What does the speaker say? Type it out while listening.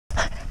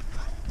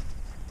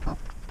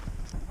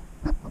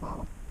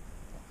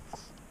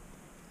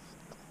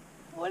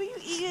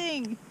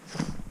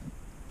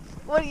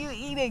What are you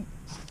eating?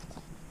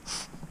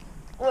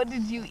 What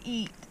did you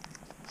eat?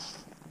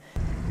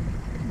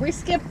 We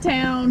skipped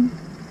town.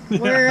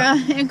 We're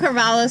in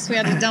Corvallis. We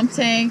had to dump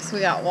tanks.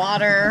 We got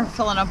water,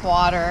 filling up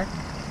water.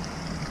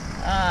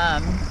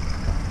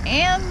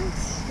 And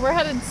we're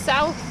headed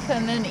south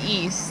and then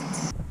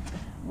east.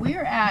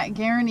 We're at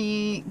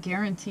Guarantee.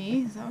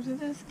 Is that what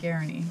it is?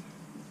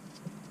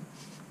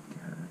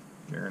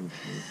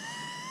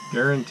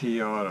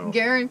 Guarantee Auto.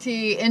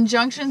 Guarantee in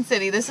Junction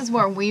City. This is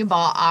where we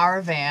bought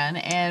our van,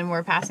 and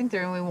we're passing through,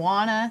 and we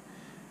want to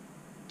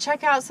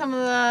check out some of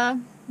the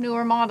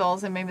newer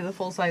models and maybe the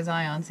full-size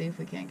Zion, see if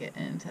we can't get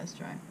in and test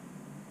drive.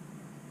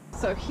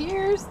 So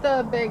here's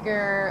the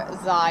bigger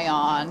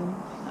Zion.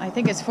 I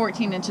think it's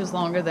 14 inches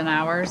longer than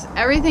ours.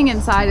 Everything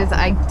inside is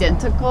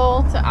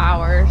identical to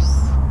ours,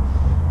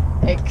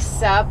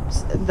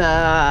 except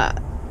the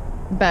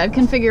bed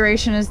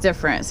configuration is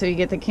different. So you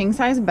get the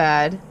king-size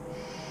bed,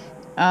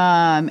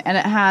 and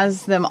it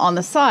has them on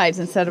the sides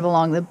instead of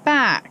along the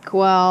back.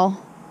 Well,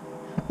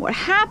 what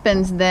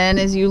happens then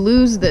is you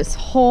lose this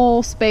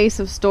whole space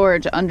of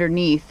storage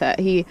underneath. That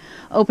he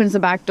opens the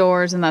back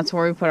doors, and that's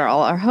where we put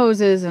all our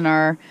hoses and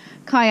our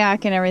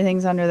kayak and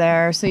everything's under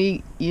there. So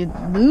you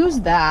lose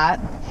that.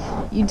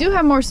 You do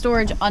have more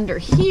storage under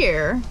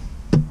here.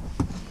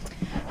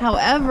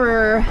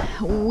 However,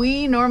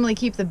 we normally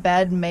keep the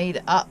bed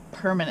made up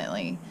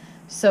permanently,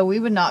 so we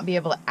would not be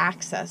able to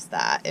access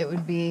that. It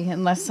would be,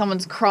 unless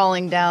someone's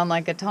crawling down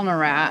like a tunnel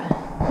rat,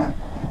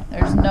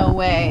 there's no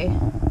way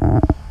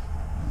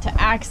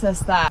to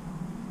access that.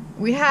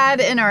 We had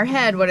in our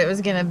head what it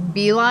was gonna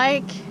be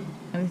like,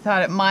 and we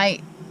thought it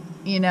might,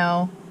 you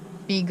know,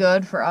 be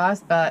good for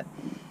us, but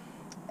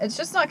it's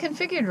just not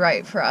configured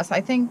right for us.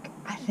 I think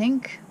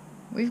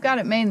we've got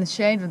it made in the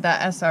shade with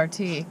that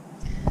SRT.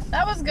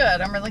 That was good.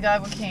 I'm really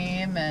glad we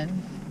came and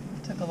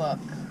took a look.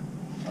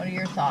 What are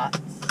your thoughts?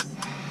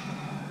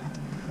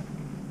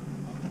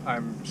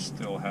 I'm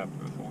still happy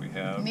with what we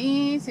have.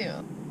 Me too.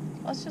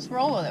 Let's just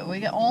roll with it.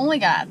 We only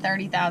got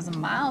 30,000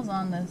 miles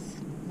on this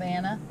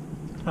Vanna.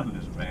 On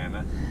this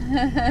Vanna.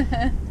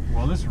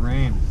 Well, this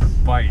rain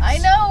bites. I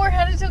know, we're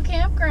headed to a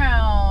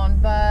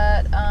campground,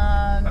 but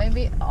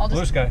maybe I'll Blue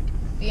just sky.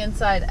 be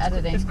inside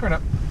editing. It's cleared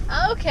up.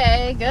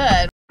 Okay,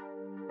 good.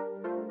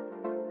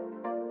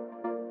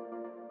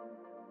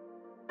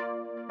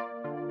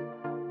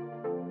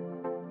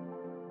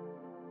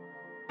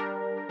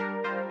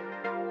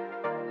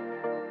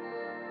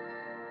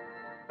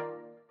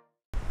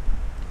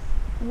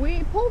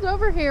 We pulled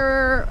over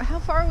here. How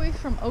far are we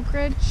from Oak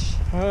Ridge?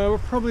 We're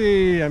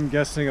probably, I'm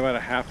guessing, about a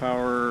half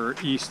hour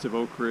east of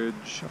Oak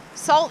Ridge.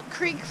 Salt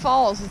Creek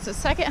Falls. It's the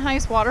second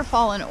highest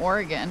waterfall in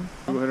Oregon.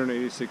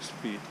 286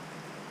 feet.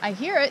 I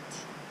hear it.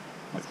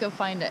 Let's go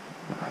find it.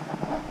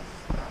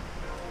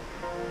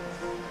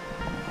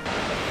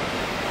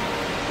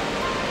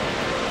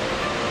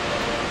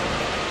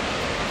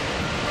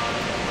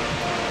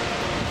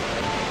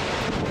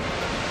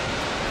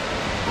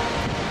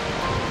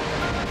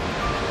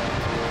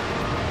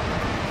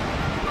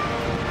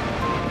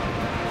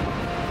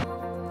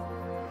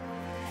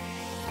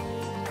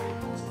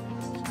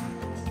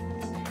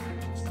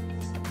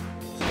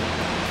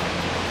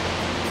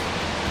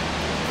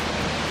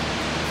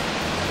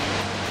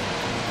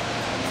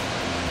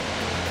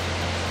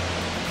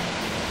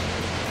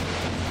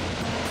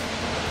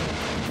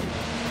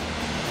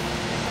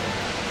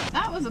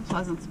 That was a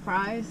pleasant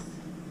surprise.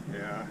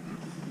 Yeah.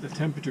 The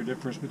temperature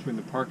difference between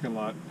the parking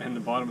lot and the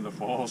bottom of the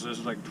falls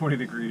is like 20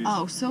 degrees.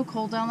 Oh, so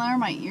cold down there.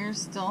 My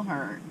ears still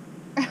hurt.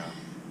 Yeah.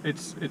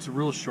 It's a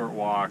real short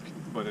walk,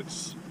 but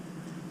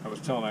I was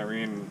telling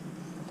Irene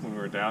when we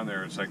were down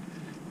there,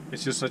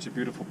 it's just such a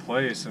beautiful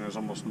place, and there's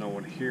almost no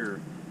one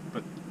here.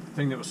 But the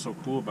thing that was so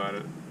cool about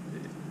it,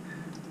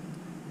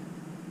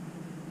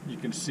 you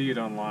can see it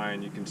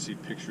online, you can see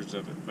pictures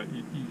of it, but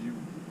you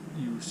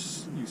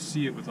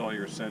see it with all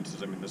your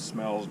senses. I mean, the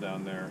smells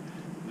down there,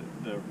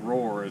 the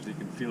roars, you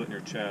can feel it in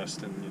your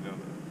chest, and you know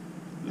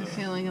the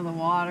feeling of the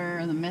water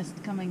and the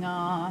mist coming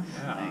off.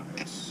 Yeah,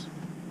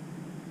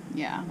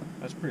 yeah.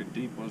 That's pretty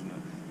deep, wasn't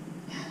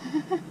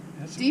it?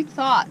 That's Deep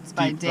Thoughts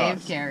by Deep Dave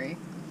Thoughts. Carey.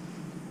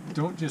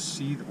 Don't just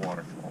see the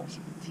waterfalls.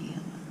 Feel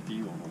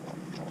Feel the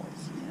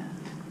waterfalls. Yeah.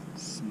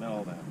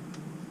 Smell them.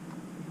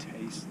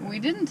 Taste them. We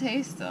didn't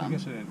taste them. I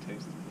guess I didn't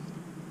taste them.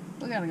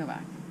 We gotta go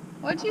back.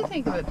 What'd you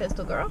think of it,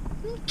 Pistol Girl?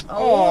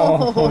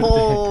 Oh,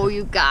 Oh,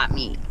 you got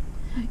me.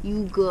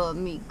 You got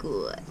me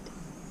good.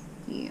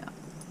 Yeah.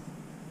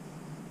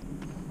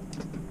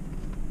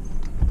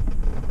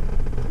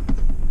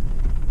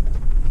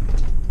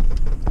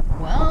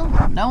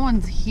 Well, no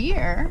one's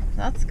here.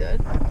 That's good.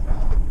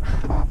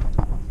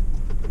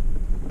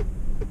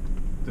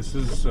 This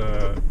is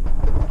the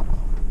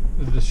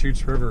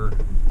Deschutes River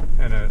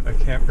and a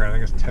campground.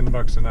 I think it's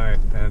 $10 a night,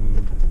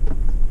 and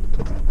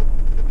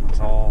it's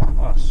all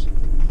us.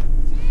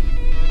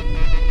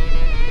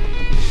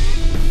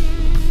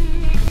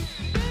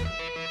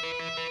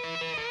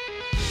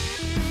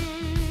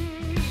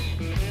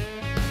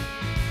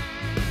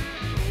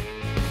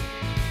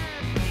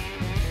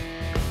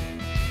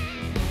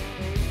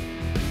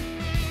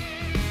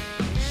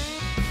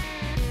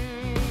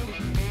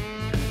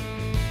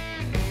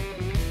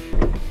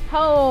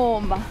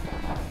 home.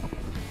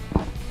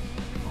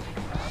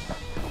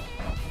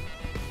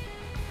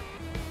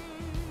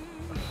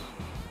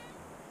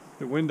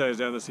 The wind dies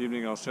down this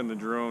evening, I'll send the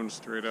drone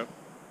straight up.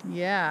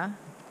 Yeah.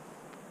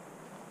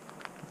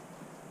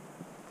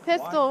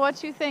 Pistol,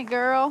 what you think,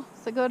 girl?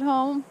 It's a good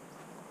home?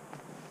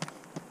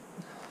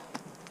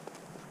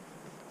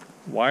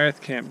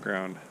 Wyeth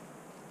Campground,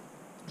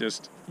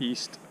 just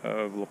east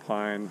of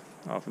Lapine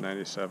off of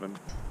 97.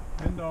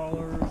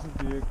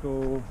 $10 a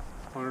vehicle,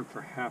 honored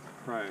for half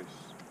price.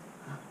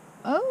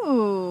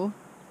 Oh.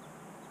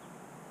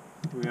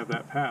 We have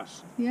that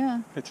pass.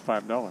 Yeah. It's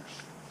 $5.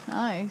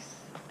 Nice.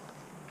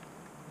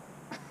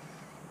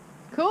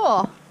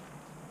 Cool.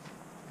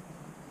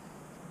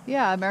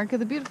 Yeah, America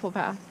the Beautiful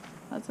Path.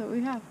 That's what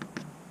we have.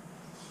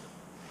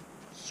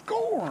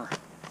 Score!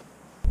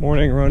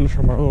 Morning run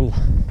from our little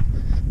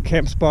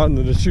camp spot in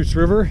the Deschutes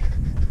River.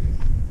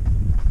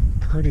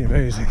 Pretty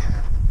amazing.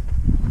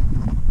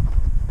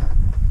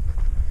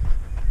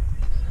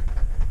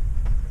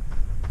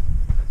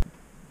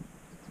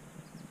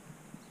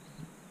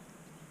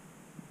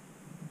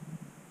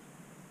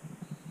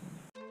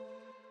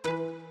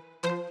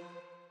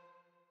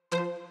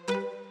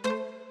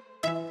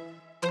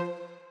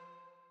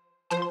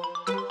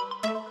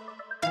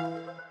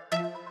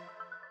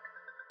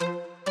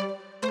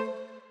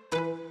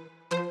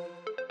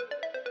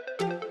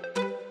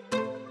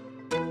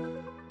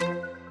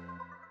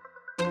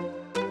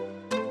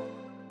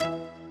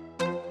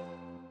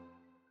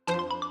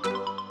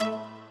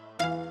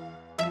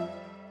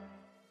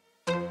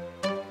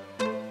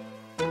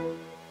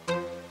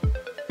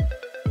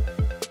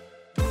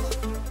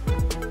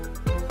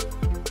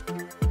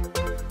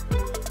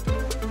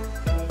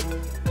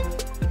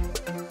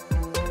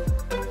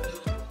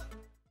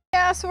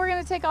 So we're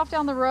gonna take off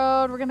down the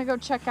road. We're gonna go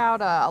check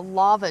out a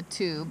lava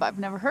tube. I've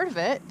never heard of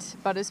it,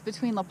 but it's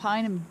between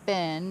Lapine and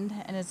Bend,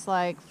 and it's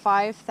like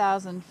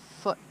 5,000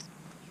 foot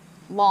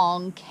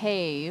long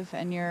cave,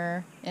 and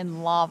you're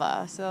in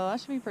lava. So that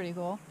should be pretty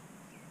cool.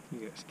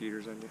 You got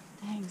skeeters on you.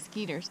 Dang,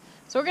 skeeters.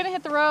 So we're gonna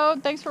hit the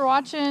road. Thanks for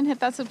watching. Hit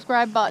that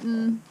subscribe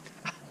button,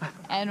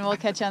 and we'll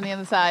catch you on the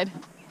other side.